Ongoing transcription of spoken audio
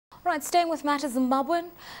Right, staying with matters Zimbabwe,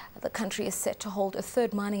 the country is set to hold a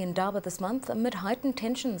third mining indaba this month amid heightened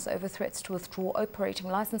tensions over threats to withdraw operating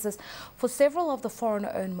licenses for several of the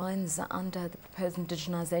foreign-owned mines under the proposed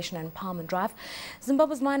indigenization and empowerment drive.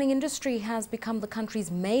 Zimbabwe's mining industry has become the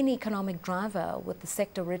country's main economic driver, with the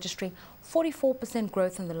sector registering 44%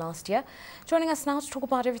 growth in the last year. Joining us now to talk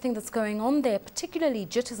about everything that's going on there, particularly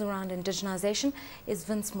jitters around indigenization, is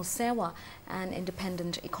Musewe, an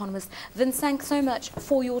independent economist. Vince, thanks so much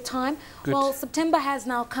for your time. Good. Well, September has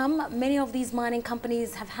now come. Many of these mining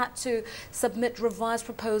companies have had to submit revised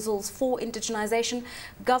proposals for indigenization.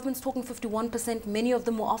 Government's talking 51%. Many of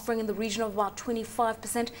them were offering in the region of about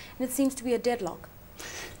 25%, and it seems to be a deadlock.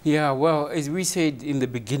 Yeah, well, as we said in the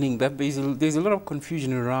beginning, that there's a lot of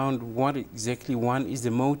confusion around what exactly, one, is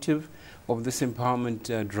the motive of this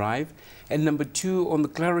empowerment drive, and number two, on the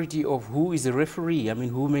clarity of who is the referee. I mean,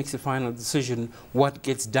 who makes the final decision, what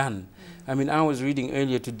gets done. I mean, I was reading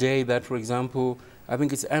earlier today that, for example, I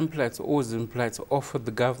think it's Amplats or Zimplats offered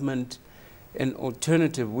the government an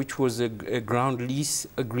alternative, which was a ground lease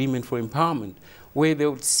agreement for empowerment, where they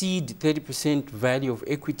would cede 30% value of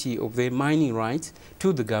equity of their mining rights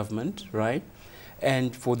to the government, right?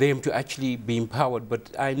 And for them to actually be empowered.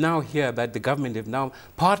 But I now hear that the government have now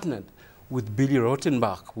partnered with Billy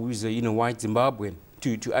Rottenbach, who is a white Zimbabwean,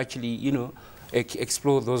 to actually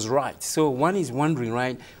explore those rights. So one is wondering,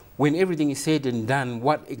 right, when everything is said and done,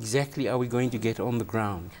 what exactly are we going to get on the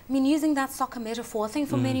ground? I mean, using that soccer metaphor, I think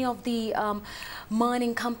for many of the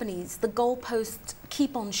mining companies, the goalposts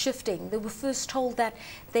keep on shifting. They were first told that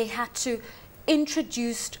they had to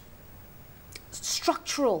introduce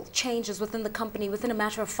structural changes within the company within a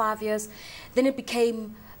matter of 5 years. Then it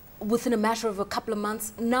became within a matter of a couple of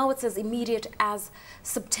months. Now it's as immediate as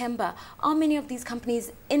September. Are many of these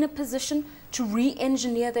companies in a position to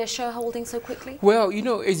re-engineer their shareholding so quickly? Well,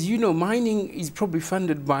 as you know, mining is probably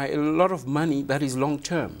funded by a lot of money that is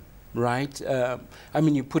long-term, right? I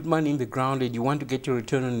mean, you put money in the ground and you want to get your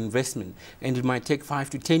return on investment, and it might take 5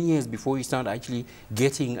 to 10 years before you start actually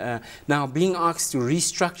getting. Now, being asked to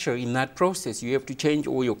restructure in that process, you have to change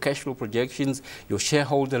all your cash flow projections, your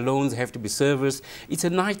shareholder loans have to be serviced. It's a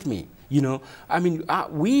nightmare. I mean,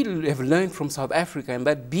 we have learned from South Africa, and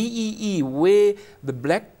that BEE, where the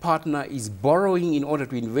black partner is borrowing in order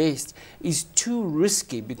to invest, is too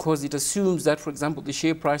risky, because it assumes that, for example, the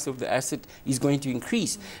share price of the asset is going to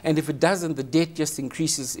increase. And if it doesn't, the debt just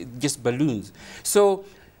increases, it just balloons. So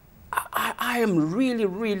I am really,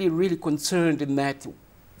 really, really concerned in that.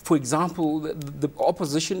 For example, the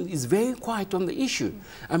opposition is very quiet on the issue.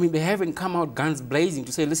 I mean, they haven't come out guns blazing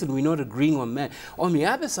to say, listen, we're not agreeing on that. On the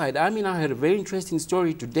other side, I mean, I heard a very interesting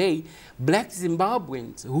story today. Black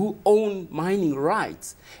Zimbabweans who own mining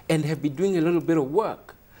rights and have been doing a little bit of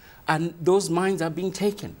work, and those mines are being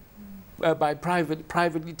taken by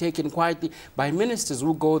privately taken quietly by ministers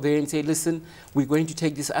who go there and say, listen, we're going to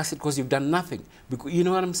take this asset because you've done nothing. Because, you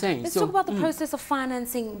know what I'm saying? Let's talk about the process of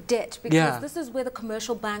financing debt, because this is where the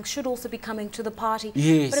commercial banks should also be coming to the party.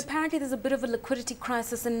 Yes. But apparently there's a bit of a liquidity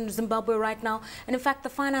crisis in Zimbabwe right now. And in fact, the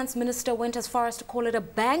finance minister went as far as to call it a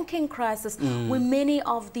banking crisis, where many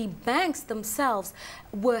of the banks themselves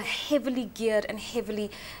were heavily geared and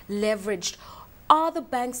heavily leveraged. Are the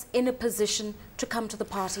banks in a position to come to the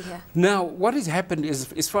party here? Now, what has happened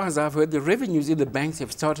is, as far as I've heard, the revenues in the banks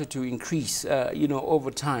have started to increase,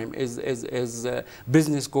 over time as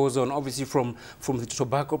business goes on, obviously from the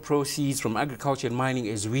tobacco proceeds, from agriculture and mining,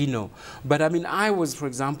 as we know. But I mean, I was, for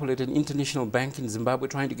example, at an international bank in Zimbabwe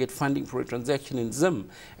trying to get funding for a transaction in Zim,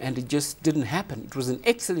 and it just didn't happen. It was an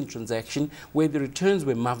excellent transaction where the returns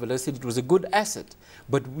were marvelous, and it was a good asset,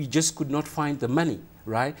 but we just could not find the money.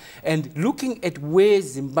 Right? And looking at where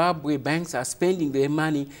Zimbabwe banks are spending their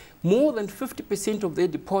money, more than 50% of their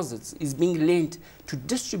deposits is being lent to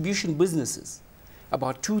distribution businesses,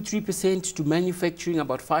 about 2–3% to manufacturing,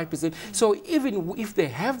 about 5%. So even if they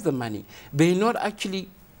have the money, they're not actually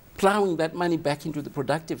plowing that money back into the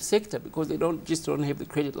productive sector, because they don't have the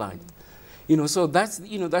credit line. So that's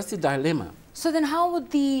the dilemma. So then how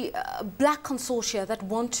would the black consortia that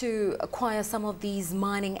want to acquire some of these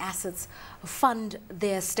mining assets fund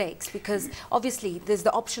their stakes? Because obviously there's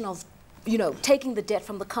the option of taking the debt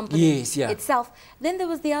from the company itself. Then there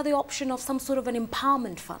was the other option of some sort of an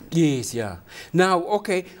empowerment fund. Yes, yeah. Now,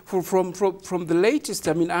 okay, from the latest,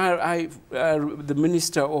 I mean, the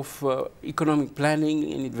Minister of Economic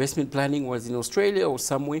Planning and Investment Planning was in Australia or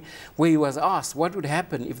somewhere, where he was asked what would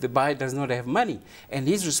happen if the buyer does not have money. And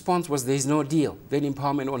his response was, there's no deal, then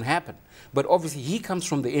empowerment won't happen. But obviously he comes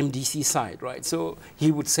from the MDC side, right? So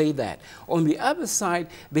he would say that. On the other side,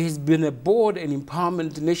 there has been a board, an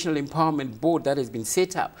empowerment, national empowerment empowerment board that has been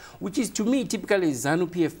set up, which is to me typically a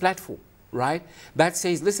ZANU-PF platform, right? That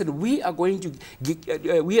says, listen, we are going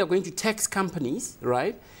to tax companies,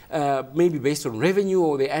 right? Maybe based on revenue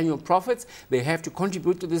or their annual profits. They have to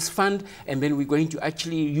contribute to this fund, and then we're going to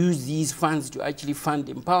actually use these funds to actually fund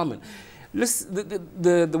empowerment. Listen,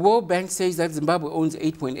 the World Bank says that Zimbabwe owns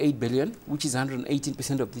 8.8 billion, which is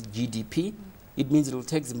 118% of the GDP. It means it will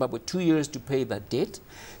take Zimbabwe 2 years to pay that debt.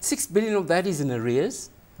 6 billion of that is in arrears,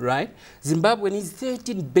 right? Zimbabwe needs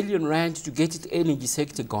 13 billion rand to get its energy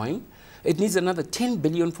sector going. It needs another 10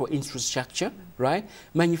 billion for infrastructure, right?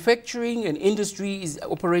 Manufacturing and industry is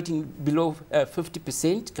operating below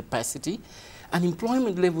 50% capacity.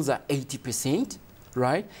 Unemployment levels are 80%.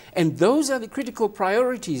 Right? And those are the critical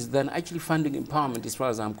priorities than actually funding empowerment as far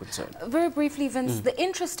as I'm concerned. Very briefly, Vince, the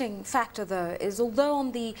interesting factor though is although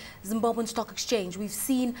on the Zimbabwean Stock Exchange we've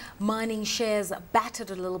seen mining shares battered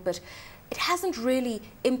a little bit, it hasn't really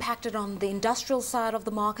impacted on the industrial side of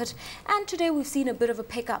the market, and today we've seen a bit of a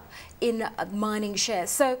pickup in mining shares.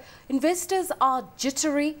 So investors are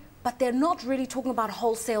jittery, but they're not really talking about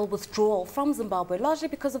wholesale withdrawal from Zimbabwe, largely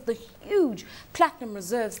because of the huge platinum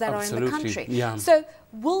reserves that are in the country. Yeah. So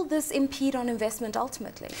will this impede on investment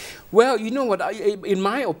ultimately? Well, you know what, in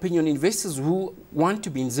my opinion, investors who want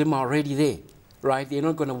to be in Zim are already there. Right? They're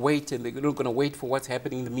not going to wait, and they're not going to wait for what's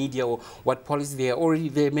happening in the media or what policy. They are already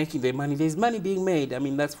there making their money. There's money being made, I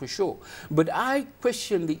mean, that's for sure. But I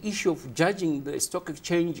question the issue of judging the stock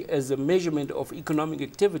exchange as a measurement of economic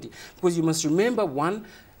activity. Because you must remember, one,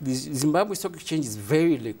 the Zimbabwe Stock Exchange is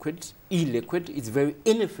very illiquid, it's very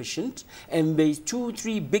inefficient, and there's 2 or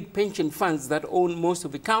 3 big pension funds that own most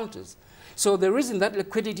of the counters. So there isn't that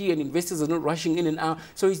liquidity, and investors are not rushing in and out.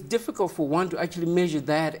 So it's difficult for one to actually measure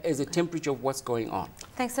that as a temperature of what's going on.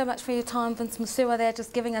 Thanks so much for your time, Vince Musewe there,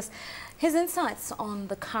 just giving us his insights on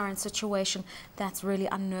the current situation that's really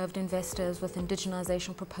unnerved investors with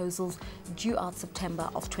indigenization proposals due out September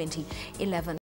of 2011.